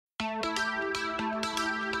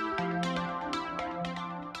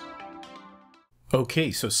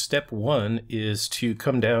Okay, so step one is to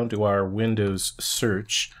come down to our Windows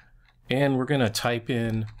search, and we're going to type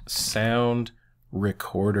in sound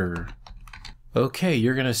recorder. Okay,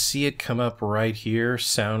 you're going to see it come up right here,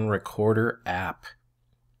 sound recorder app.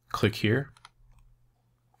 Click here.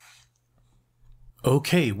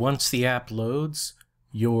 Okay, once the app loads,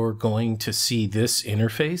 you're going to see this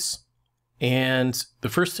interface. And the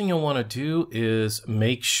first thing you'll want to do is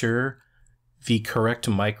make sure the correct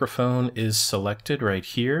microphone is selected right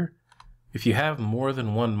here. If you have more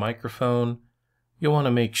than one microphone, you'll want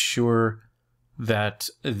to make sure that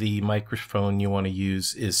the microphone you want to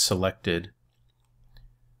use is selected.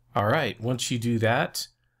 All right, once you do that,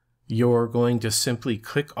 you're going to simply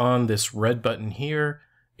click on this red button here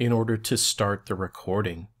in order to start the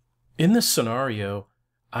recording. In this scenario,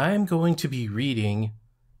 I'm going to be reading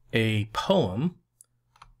a poem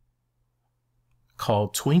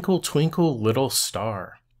called Twinkle, Twinkle, Little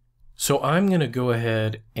Star. So I'm going to go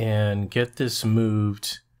ahead and get this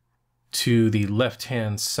moved to the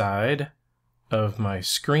left-hand side of my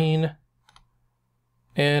screen,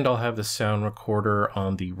 and I'll have the sound recorder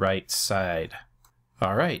on the right side.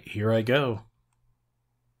 All right, here I go.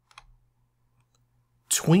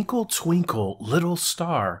 Twinkle, twinkle, little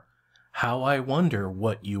star, how I wonder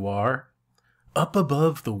what you are. Up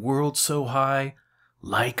above the world so high,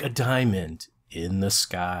 like a diamond in the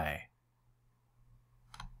sky.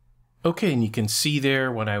 Okay, and you can see there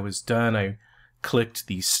when I was done, I clicked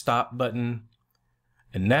the stop button.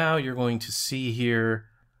 And now you're going to see here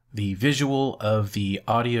the visual of the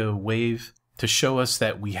audio wave to show us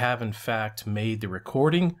that we have in fact made the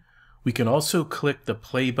recording. We can also click the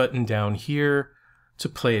play button down here to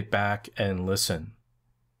play it back and listen.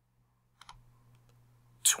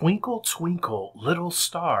 Twinkle, twinkle, little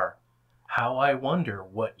star, how I wonder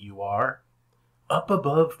what you are. Up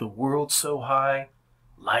above the world so high,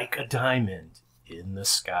 like a diamond in the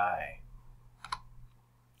sky.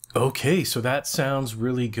 Okay, so that sounds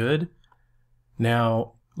really good.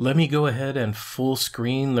 Now, let me go ahead and full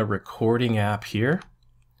screen the recording app here.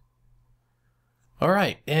 All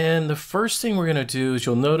right, and the first thing we're going to do is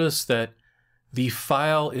you'll notice that the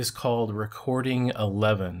file is called recording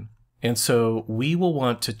 11. And so we will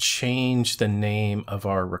want to change the name of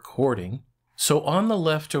our recording. So on the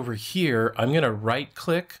left over here, I'm going to right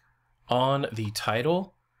click on the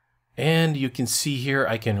title, and you can see here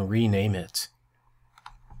I can rename it.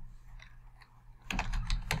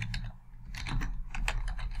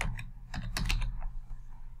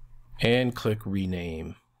 And click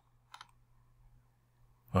rename.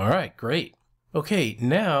 All right, great. Okay,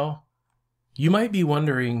 now you might be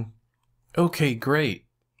wondering, okay, great.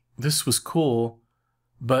 This was cool,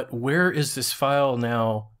 but where is this file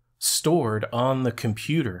now stored on the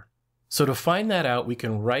computer? So to find that out, we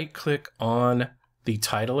can right click on the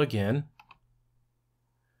title again.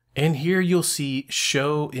 And here you'll see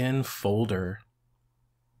show in folder.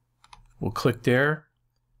 We'll click there.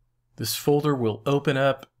 This folder will open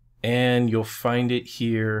up and you'll find it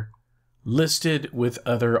here listed with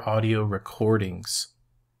other audio recordings.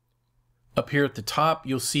 Up here at the top,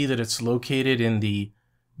 you'll see that it's located in the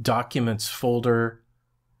Documents folder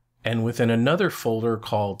and within another folder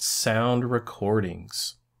called Sound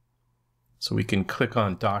Recordings. So we can click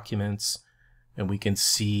on Documents and we can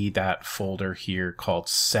see that folder here called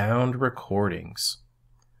Sound Recordings.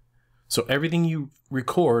 So everything you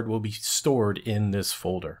record will be stored in this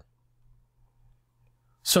folder.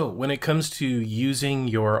 So when it comes to using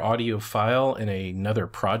your audio file in another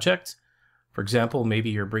project, for example, maybe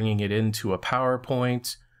you're bringing it into a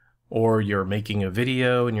PowerPoint, or you're making a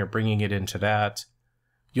video and you're bringing it into that,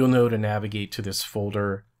 you'll know to navigate to this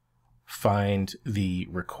folder, find the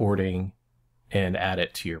recording, and add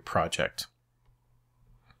it to your project.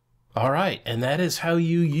 All right, and that is how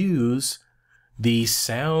you use the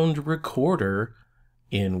sound recorder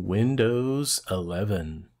in Windows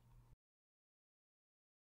 11.